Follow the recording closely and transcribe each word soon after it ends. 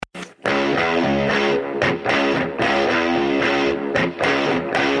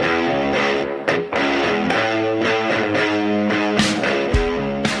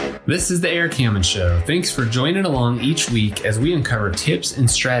This is the Erik Hammond Show. Thanks for joining along each week as we uncover tips and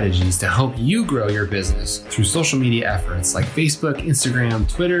strategies to help you grow your business through social media efforts like Facebook,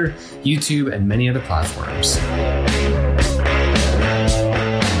 Instagram, Twitter, YouTube, and many other platforms.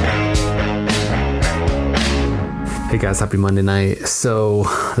 Hey guys, happy Monday night. So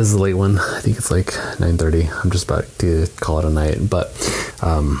this is a late one. I think it's like 9:30. I'm just about to call it a night, but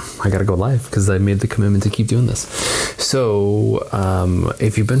I gotta go live because I made the commitment to keep doing this. So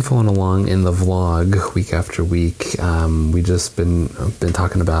if you've been following along in the vlog week after week, we just been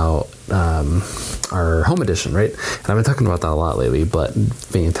talking about our home edition, right? And I've been talking about that a lot lately, but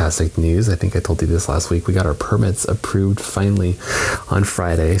fantastic news. I think I told you this last week. We got our permits approved finally on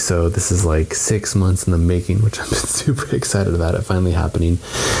Friday. So this is like 6 months in the making, which I'm super excited about it finally happening.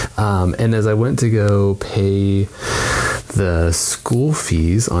 And as I went to go pay the school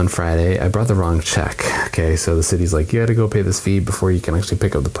fees on Friday, I brought the wrong check. Okay, so the city's like, you got to go pay this fee before you can actually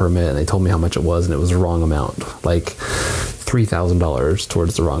pick up the permit. And they told me how much it was, and it was the wrong amount, like $3,000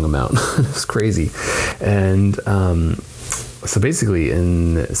 towards the wrong amount. It was crazy. And so basically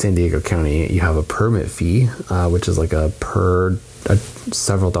in San Diego County, you have a permit fee, which is like a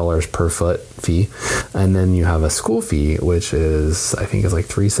several dollars per foot fee, and then you have a school fee, which is I think is like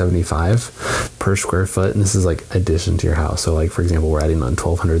 $375 per square foot, and this is like addition to your house. So like for example, we're adding on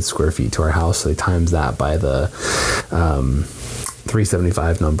 1,200 square feet to our house, so they times that by the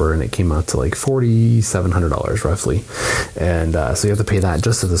 $375 number, and it came out to like $4,700 roughly. And so you have to pay that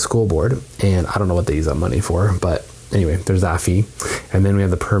just to the school board, and I don't know what they use that money for, but anyway, there's that fee. And then we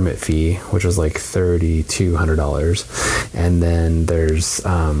have the permit fee, which was like $3,200. And then there's,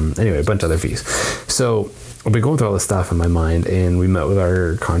 anyway, a bunch of other fees. So I've been going through all this stuff in my mind, and we met with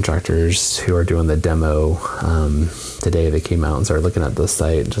our contractors who are doing the demo today. They came out and started looking at the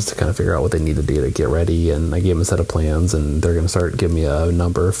site just to kind of figure out what they need to do to get ready. And I gave them a set of plans, and they're going to start giving me a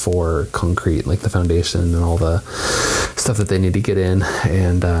number for concrete, like the foundation and all the stuff that they need to get in.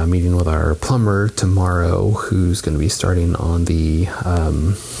 And meeting with our plumber tomorrow, who's going to be starting on the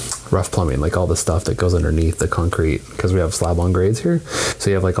rough plumbing, like all the stuff that goes underneath the concrete, because we have slab on grades here. So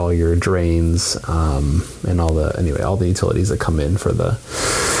you have like all your drains and all the utilities that come in for the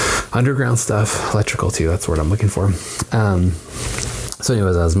underground stuff, electrical too. That's what I'm looking for. So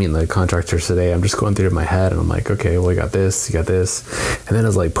anyways, I was meeting the contractors today. I'm just going through my head, and I'm like, okay, well, you got this. And then I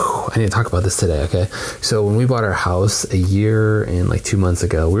was like, I need to talk about this today, okay? So when we bought our house a year and like 2 months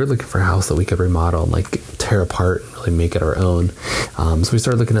ago, we were looking for a house that we could remodel and like tear apart and really make it our own. So we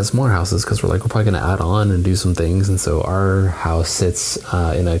started looking at smaller houses because we're probably going to add on and do some things. And so our house sits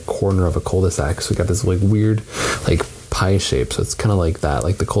in a corner of a cul-de-sac. So we got this like weird like pie shape, so it's kind of like that,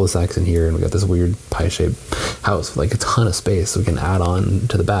 like the cul-de-sacs in here, and we got this weird pie shaped house with like a ton of space, so we can add on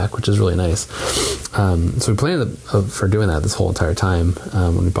to the back, which is really nice. So we planned for doing that this whole entire time.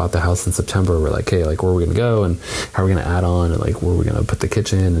 When we bought the house in September, we're like, hey, like where are we gonna go, and how are we gonna add on, and like where are we gonna put the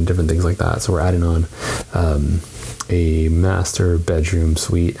kitchen and different things like that. So we're adding on a master bedroom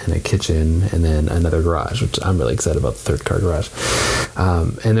suite and a kitchen, and then another garage, which I'm really excited about, the third car garage.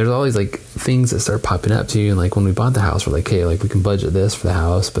 And there's all these like things that start popping up to you. And like when we bought the house, we're like, hey, like we can budget this for the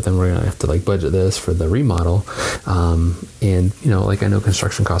house, but then we're gonna have to like budget this for the remodel. And you know, like I know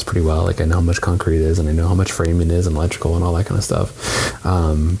construction costs pretty well. Like I know how much concrete is, and I know how much framing is, and electrical and all that kind of stuff.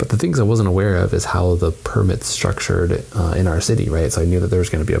 But the things I wasn't aware of is how the permit's structured in our city, right? So I knew that there was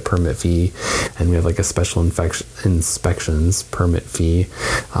going to be a permit fee, and we have like a special inspections permit fee.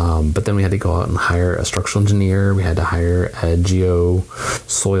 But then we had to go out and hire a structural engineer. We had to hire a geo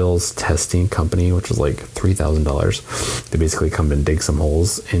soils testing company, which was like $3,000. They basically come and dig some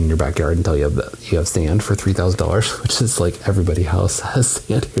holes in your backyard and tell you that you have sand for $3,000, which is like everybody else has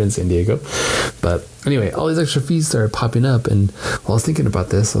sand here in San Diego. But anyway, all these extra fees started popping up, and while I was thinking about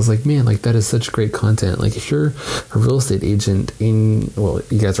this, I was like, man, like that is such great content. Like if you're a real estate agent you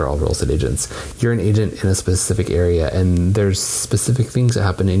guys are all real estate agents, you're an agent in a specific area, and there's specific things that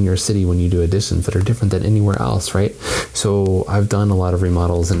happen in your city when you do additions that are different than anywhere else, right? So I've done a lot of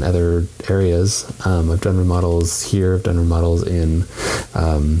remodels in other areas. I've done remodels here, I've done remodels in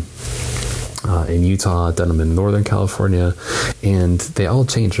Utah, I've done them in Northern California, and they all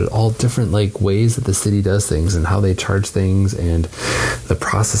change. There's all different like ways that the city does things and how they charge things and the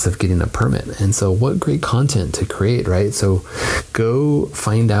process of getting a permit. And so what great content to create, right? So go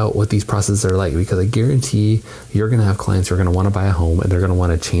find out what these processes are like, because I guarantee you're going to have clients who are going to want to buy a home and they're going to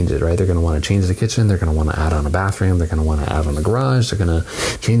want to change it, right? They're going to want to change the kitchen. They're going to want to add on a bathroom. They're going to want to add on a garage. They're going to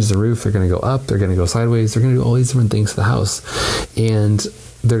change the roof. They're going to go up. They're going to go sideways. They're going to do all these different things to the house. And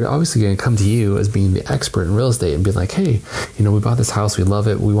they're obviously going to come to you as being the expert in real estate and be like, hey, we bought this house, we love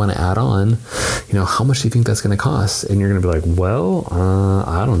it, we want to add on, how much do you think that's going to cost? And you're going to be like, well,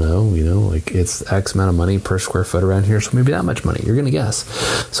 I don't know, like it's X amount of money per square foot around here, so maybe that much money. You're going to guess.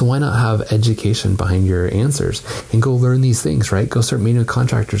 So why not have education behind your answers and go learn these things, right? Go start meeting with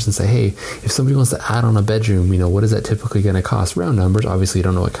contractors and say, hey, if somebody wants to add on a bedroom, what is that typically going to cost? Round numbers. Obviously, you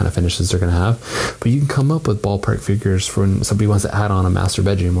don't know what kind of finishes they're going to have, but you can come up with ballpark figures for when somebody wants to add on a master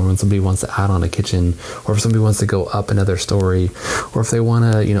bedroom, or when somebody wants to add on a kitchen, or if somebody wants to go up another story, or if they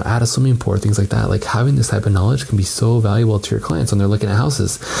want to, add a swimming pool, things like that. Like having this type of knowledge can be so valuable to your clients when they're looking at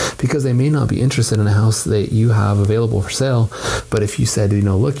houses, because they may not be interested in a house that you have available for sale. But if you said,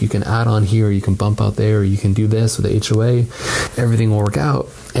 look, you can add on here, you can bump out there, or you can do this with the HOA, everything will work out,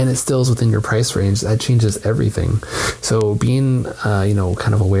 and it still is within your price range, that changes everything. So being,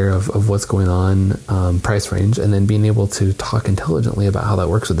 kind of aware of what's going on, price range, and then being able to talk intelligently about how that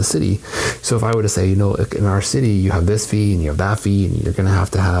works with the city. So if I were to say, in our city, you have this fee and you have that fee, and you're going to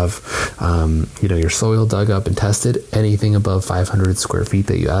have, your soil dug up and tested. Anything above 500 square feet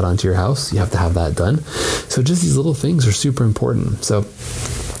that you add onto your house, you have to have that done. So just these little things are super important. So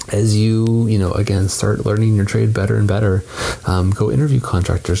as you, again, start learning your trade better and better, go interview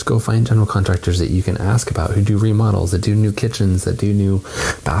contractors, go find general contractors that you can ask about who do remodels, that do new kitchens, that do new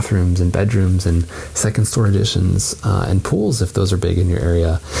bathrooms and bedrooms and second store additions, and pools if those are big in your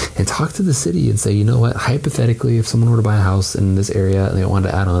area, and talk to the city and say, what, hypothetically, if someone were to buy a house in this area and they wanted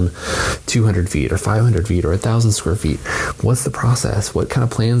to add on 200 feet or 500 feet or 1,000 square feet, what's the process? What kind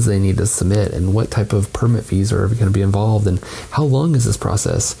of plans they need to submit, and what type of permit fees are going to be involved, and how long is this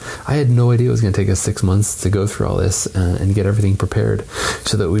process? I had no idea it was going to take us 6 months to go through all this and get everything prepared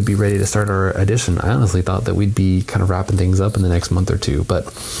so that we'd be ready to start our addition. I honestly thought that we'd be kind of wrapping things up in the next month or two,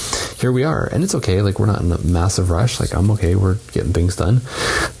 but here we are, and it's okay. Like, we're not in a massive rush. Like, I'm okay. We're getting things done.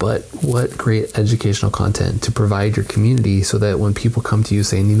 But what great educational content to provide your community so that when people come to you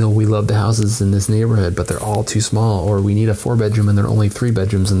saying, we love the houses in this neighborhood, but they're all too small, or we need a 4-bedroom and there are only 3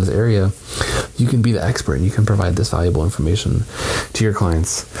 bedrooms in this area, you can be the expert and you can provide this valuable information to your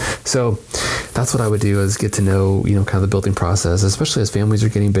clients. So that's what I would do, is get to know, kind of the building process, especially as families are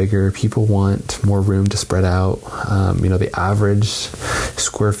getting bigger. People want more room to spread out. The average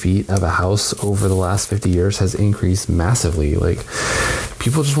square feet of a house over the last 50 years has increased massively. Like,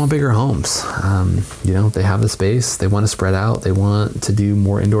 people just want bigger homes. They have the space, they want to spread out, they want to do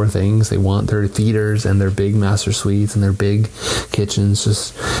more indoor things, they want their theaters and their big master suites and their big kitchens,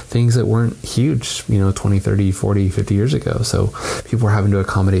 just things that weren't huge, 20, 30, 40, 50 years ago. So people are having to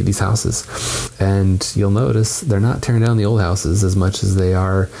accommodate these houses. And you'll notice they're not tearing down the old houses as much as they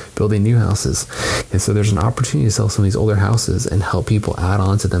are building new houses. And so there's an opportunity to sell some of these older houses and help people add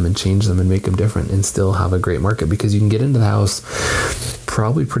on to them and change them and make them different and still have a great market, because you can get into the house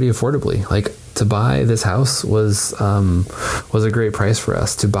probably pretty affordably. Like, to buy this house was a great price for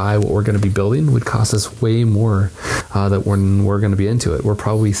us. To buy what we're going to be building would cost us way more that when we're going to be into it. We're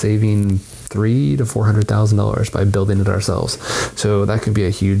probably saving $300,000 to $400,000 by building it ourselves. So that could be a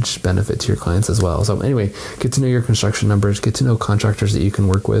huge benefit to your clients as well. So anyway, get to know your construction numbers, get to know contractors that you can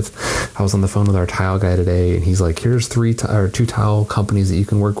work with. I was on the phone with our tile guy today, and he's like, here's 2 tile companies that you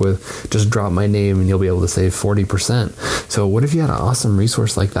can work with. Just drop my name and you'll be able to save 40%. So what if you had an awesome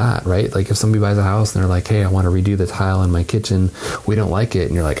resource like that, right? Like if somebody buys a house and they're like, hey, I want to redo the tile in my kitchen, we don't like it.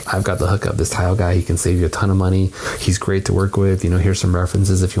 And you're like, I've got the hookup. This tile guy, he can save you a ton of money. He's great to work with. Here's some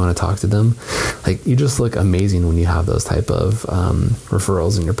references if you want to talk to them. Like, you just look amazing when you have those type of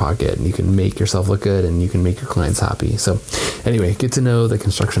referrals in your pocket, and you can make yourself look good and you can make your clients happy. So anyway, get to know the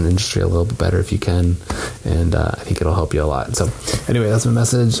construction industry a little bit better if you can, and I think it'll help you a lot. So anyway, that's my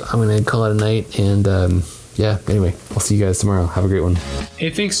message. I'm going to call it a night, and anyway, I'll see you guys tomorrow. Have a great one. Hey,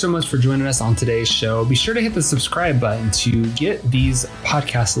 thanks so much for joining us on today's show. Be sure to hit the subscribe button to get these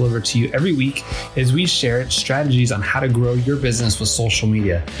podcasts delivered to you every week as we share strategies on how to grow your business with social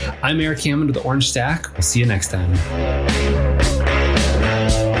media. I'm Erik Hammond with the Orange Stack. We'll see you next time.